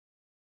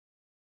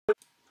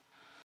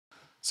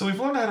So we've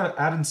learned how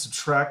to add and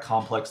subtract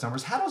complex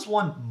numbers. How does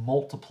one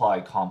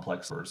multiply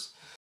complex numbers?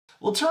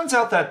 Well, it turns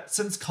out that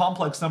since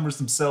complex numbers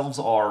themselves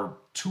are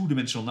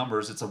two-dimensional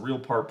numbers, it's a real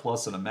part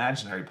plus an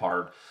imaginary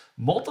part,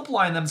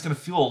 multiplying them is going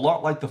to feel a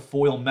lot like the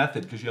FOIL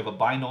method because you have a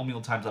binomial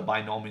times a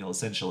binomial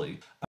essentially.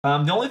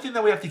 The only thing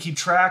that we have to keep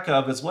track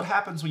of is what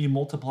happens when you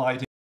multiply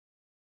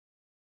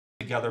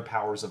together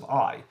powers of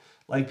I.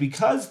 Like,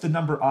 because the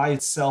number I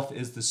itself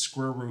is the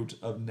square root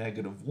of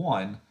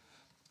 -1,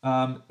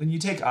 when you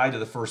take I to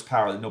the first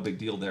power, no big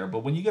deal there.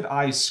 But when you get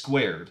I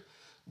squared,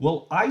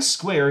 well, I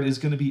squared is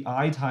going to be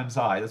I times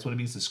I. That's what it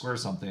means to square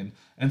something.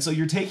 And so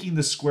you're taking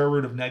the square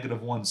root of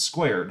 -1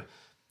 squared.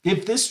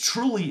 If this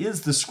truly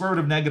is the square root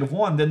of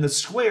 -1, then the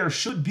square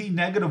should be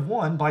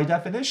 -1 by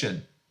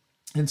definition.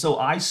 And so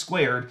I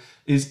squared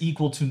is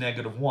equal to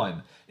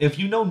 -1. If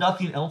you know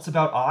nothing else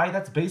about I,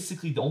 that's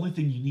basically the only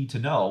thing you need to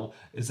know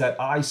is that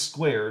I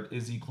squared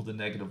is equal to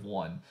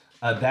 -1.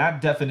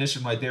 That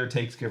definition right there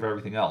takes care of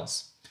everything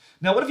else.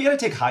 Now, what if you had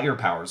to take higher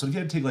powers? What if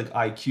you had to take like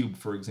I cubed,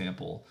 for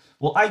example?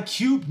 Well, I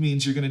cubed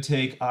means you're going to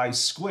take I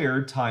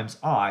squared times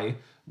I,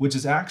 which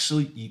is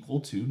actually equal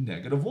to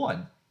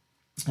 -1.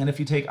 And if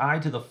you take I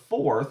to the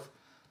fourth,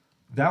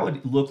 that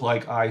would look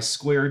like I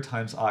squared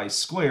times I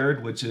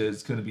squared, which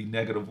is going to be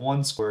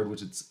 -1 squared,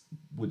 which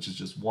is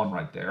just 1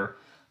 right there.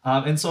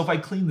 And so if I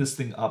clean this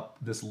thing up,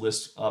 this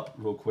list up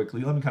real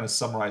quickly, let me kind of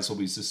summarize what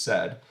we just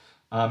said.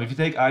 If you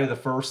take I to the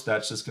first,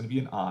 that's just going to be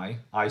an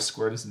I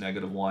squared is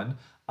 -1.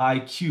 I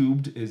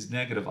cubed is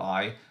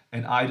 -I,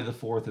 and I to the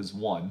fourth is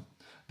 1.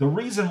 The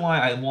reason why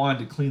I wanted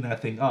to clean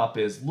that thing up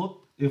is,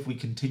 look, if we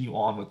continue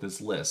on with this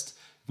list,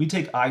 if we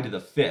take I to the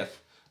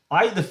fifth,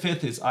 I to the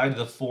fifth is I to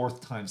the fourth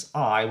times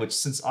I, which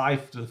since I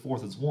to the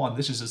fourth is 1,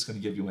 this is just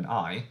going to give you an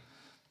I.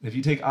 If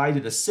you take I to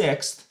the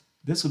sixth,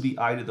 this would be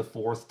I to the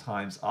fourth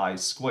times I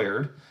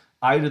squared.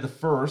 I to the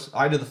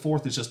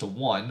fourth is just a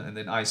 1, and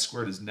then I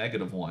squared is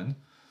 -1.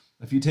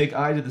 If you take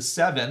I to the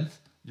seventh,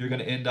 you're going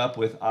to end up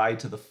with I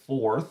to the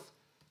fourth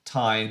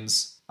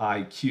times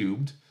I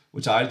cubed,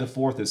 which I to the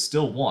fourth is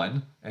still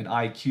 1, and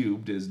I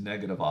cubed is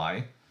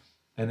 -I.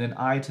 And then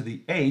I to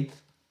the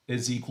eighth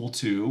is equal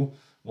to,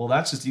 well,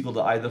 that's just equal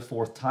to I to the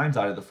fourth times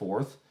I to the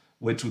fourth,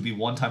 which would be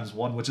 1 times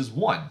 1, which is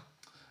 1.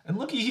 And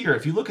looky here,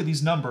 if you look at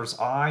these numbers,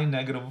 I,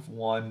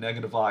 -1,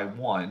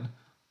 -I1,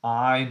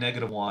 I,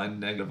 -1,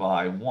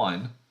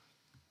 -I1,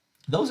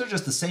 those are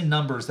just the same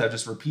numbers that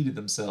just repeated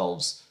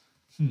themselves.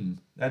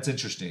 That's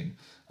interesting.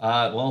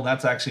 Well,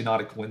 that's actually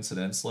not a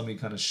coincidence. Let me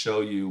kind of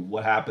show you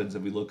what happens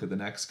if we look at the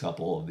next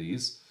couple of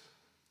these.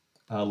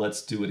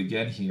 Let's do it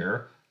again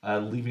here.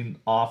 Picking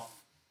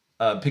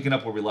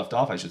up where we left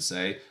off, I should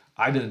say.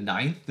 I to the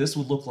ninth, this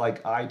would look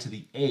like I to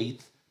the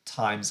eighth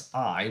times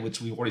I, which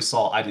we already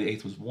saw I to the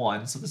eighth was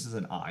 1, so this is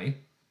an I.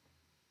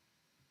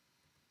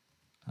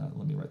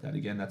 Let me write that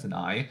again, that's an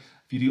I.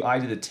 If you do I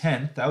to the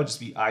 10th, that would just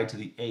be I to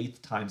the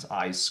 8th times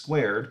I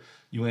squared.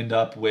 You end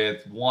up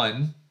with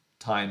 1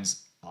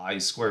 times I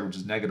squared, which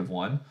is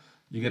 -1.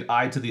 You get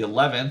I to the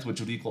 11th, which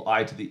would equal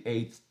I to the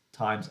 8th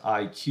times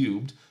I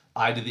cubed.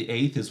 I to the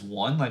 8th is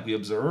 1, like we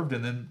observed,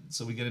 and then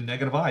so we get a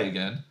 -I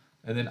again.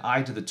 And then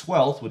I to the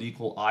 12th would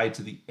equal I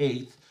to the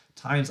 8th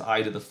times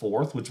I to the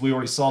 4th, which we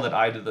already saw that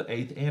I to the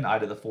 8th and I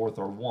to the 4th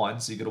are 1,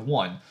 so you get a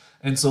 1.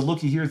 And so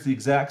looky here, it's the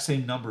exact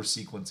same number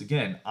sequence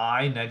again.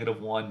 I,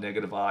 -1,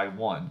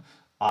 -I1.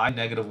 I,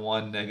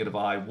 -1,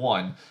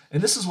 -I1.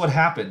 And this is what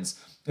happens.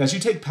 As you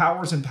take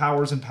powers and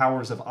powers and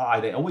powers of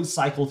I, they always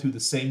cycle through the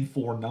same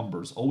 4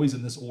 numbers, always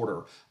in this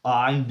order.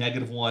 I,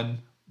 -1,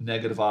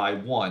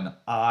 -I1.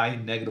 I,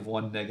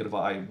 -1,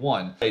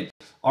 -I1.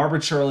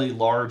 Arbitrarily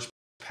large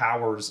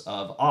powers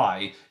of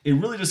I. It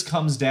really just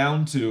comes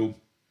down to,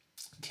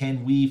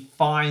 can we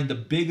find the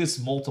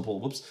biggest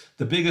multiple,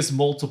 the biggest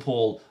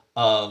multiple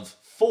of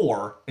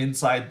 4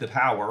 inside the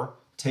power,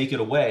 take it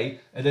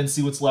away, and then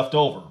see what's left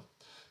over.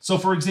 So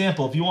for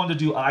example, if you want to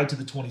do I to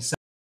the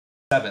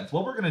 27th,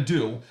 what we're going to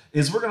do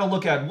is we're going to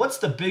look at what's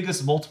the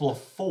biggest multiple of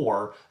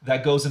 4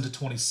 that goes into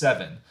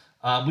 27.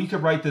 We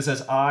could write this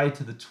as I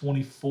to the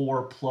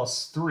 24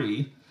 plus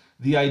 3.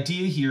 The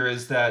idea here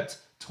is that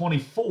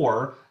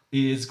 24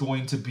 is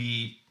going to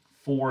be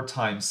 4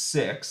 times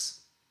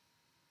 6.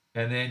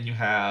 And then you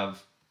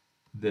have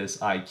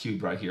this I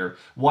cubed right here.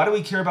 Why do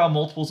we care about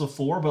multiples of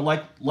 4? But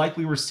like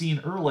we were seeing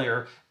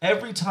earlier,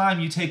 every time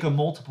you take a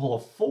multiple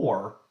of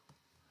 4,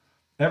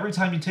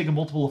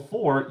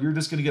 you're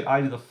just going to get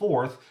I to the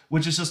 4th,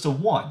 which is just a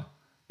 1.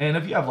 And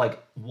if you have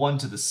like 1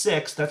 to the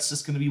 6th, that's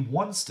just going to be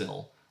 1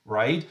 still,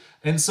 right?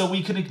 And so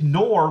we can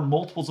ignore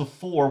multiples of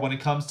 4 when it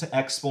comes to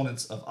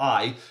exponents of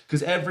I,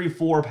 because every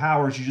 4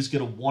 powers, you just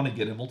get a 1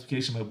 again, and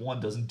multiplication by 1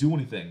 doesn't do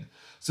anything.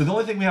 So the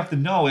only thing we have to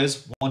know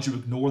is, once you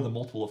ignore the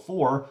multiple of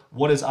 4,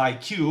 what is I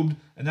cubed?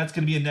 And that's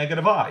going to be a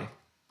 -I,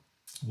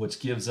 which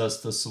gives us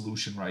the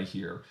solution right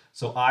here.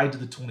 So I to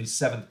the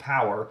 27th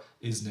power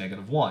is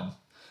 -1.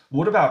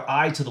 What about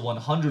I to the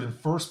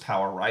 101st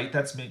power, right?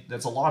 That's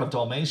a lot of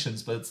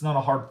Dalmatians, but it's not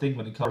a hard thing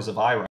when it comes to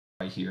I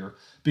right here.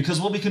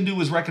 Because what we can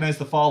do is recognize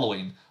the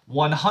following.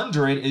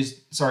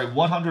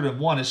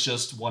 101 is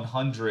just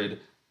 100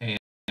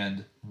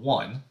 and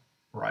 1,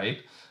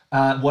 right?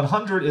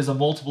 100 is a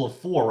multiple of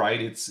 4,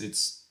 right?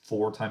 It's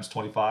 4 times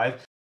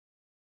 25.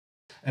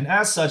 And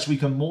as such, we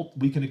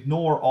can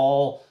ignore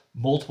all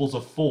multiples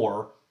of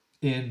 4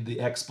 in the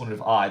exponent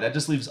of I. That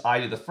just leaves I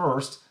to the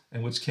first,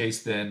 in which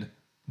case then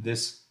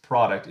this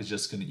product is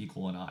just going to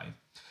equal an I.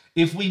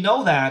 If we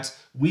know that,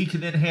 we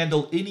can then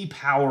handle any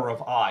power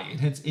of I, and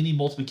hence any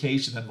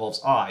multiplication that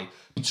involves I.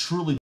 We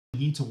truly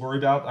need to worry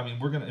about, I mean,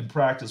 we're going to, in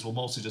practice, we'll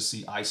mostly just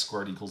see I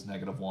squared equals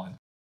 -1.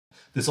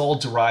 This all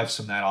derives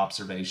from that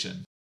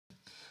observation.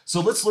 So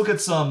let's look at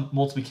some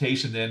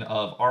multiplication then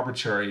of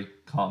arbitrary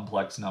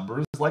complex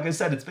numbers. Like I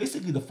said, it's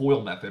basically the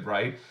FOIL method,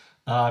 right?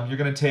 You're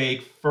going to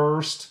take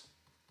first,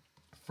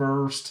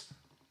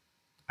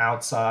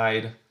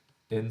 outside,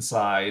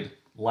 inside,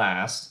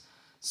 last.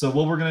 So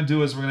what we're going to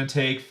do is we're going to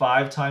take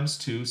 5 times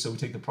 2. So we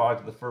take the product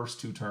of the first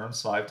two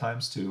terms, 5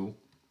 times 2.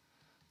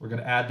 We're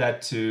going to add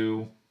that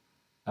to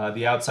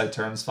the outside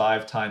terms,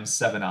 5 times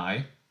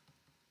 7i.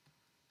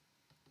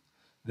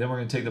 Then we're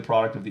going to take the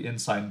product of the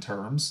inside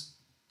terms.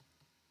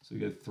 So we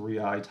get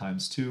 3i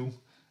times 2.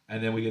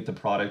 And then we get the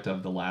product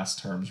of the last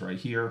terms right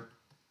here.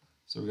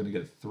 So we're going to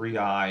get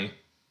 3i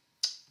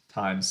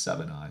times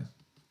 7i.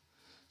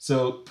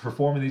 So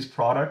performing these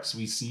products,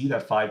 we see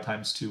that 5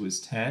 times 2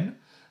 is 10.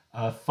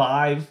 5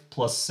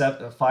 times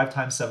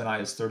 7i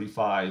is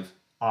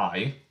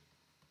 35i.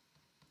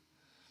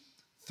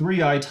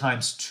 3i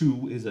times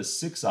 2 is a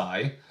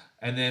 6i.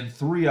 And then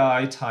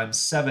 3i times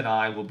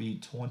 7i will be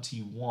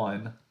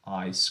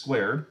 21i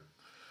squared.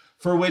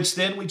 For which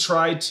then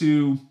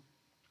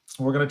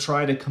we're going to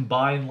try to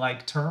combine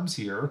like terms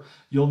here.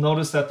 You'll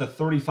notice that the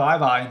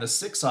 35i and the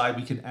 6i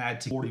we can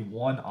add to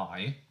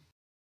 41i.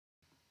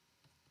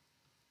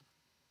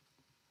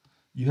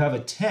 You have a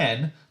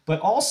 10, but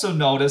also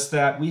notice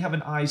that we have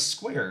an I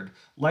squared.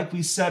 Like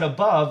we said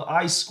above,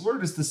 I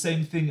squared is the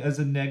same thing as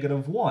a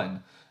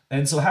 -1.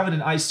 And so having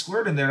an I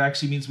squared in there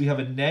actually means we have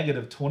a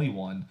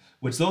 -21,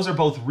 which those are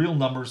both real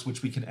numbers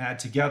which we can add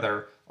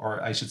together,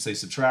 or I should say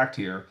subtract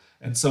here.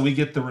 And so we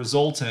get the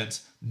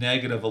resultant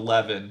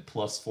 -11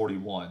 plus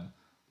 41,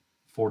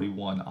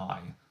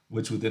 41i,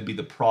 which would then be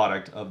the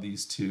product of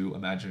these two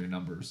imaginary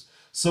numbers.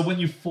 So when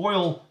you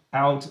FOIL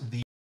out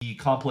the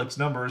complex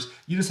numbers,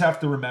 you just have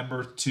to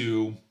remember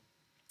to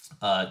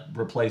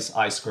replace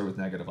I squared with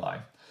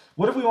 -i.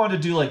 What if we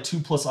wanted to do like 2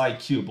 plus I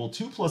cubed? Well,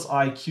 2 plus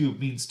I cubed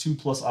means 2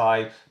 plus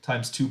I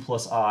times 2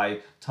 plus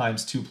I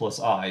times 2 plus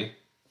I.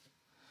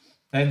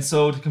 And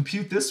so to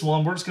compute this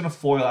one, we're just going to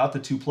FOIL out the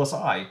 2 plus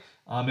I.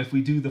 If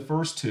we do the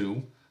first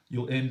two,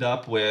 you'll end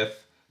up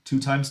with 2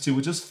 times 2,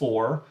 which is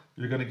 4.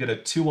 You're going to get a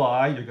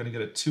 2i, you're going to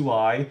get a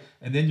 2i,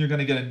 and then you're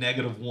going to get a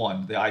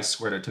 -1, the I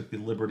squared. I took the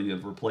liberty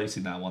of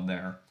replacing that one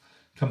there.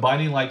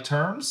 Combining like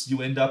terms,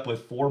 you end up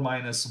with 4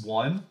 minus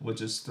 1, which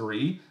is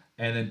 3,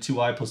 and then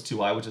 2i plus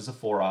 2i, which is a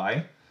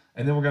 4i.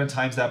 And then we're going to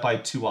times that by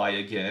 2i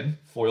again,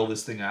 FOIL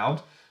this thing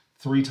out.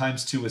 3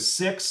 times 2 is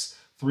 6,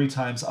 3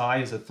 times I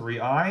is a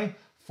 3i,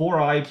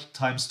 4i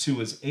times 2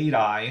 is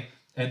 8i,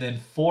 and then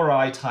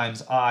 4i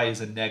times I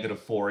is a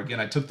 -4. Again,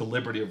 I took the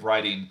liberty of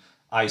writing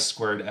I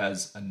squared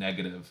as a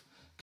negative.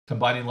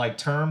 Combining like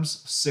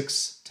terms,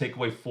 6 take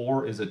away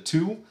 4 is a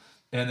 2,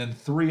 and then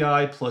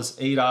 3i plus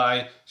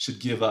 8i should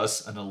give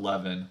us an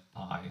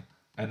 11i.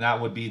 And that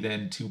would be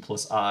then 2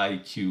 plus I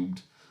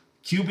cubed.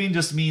 Cubing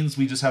just means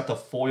we just have to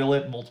FOIL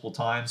it multiple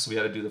times. So we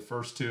had to do the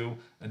first two,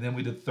 and then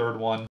we did the third one.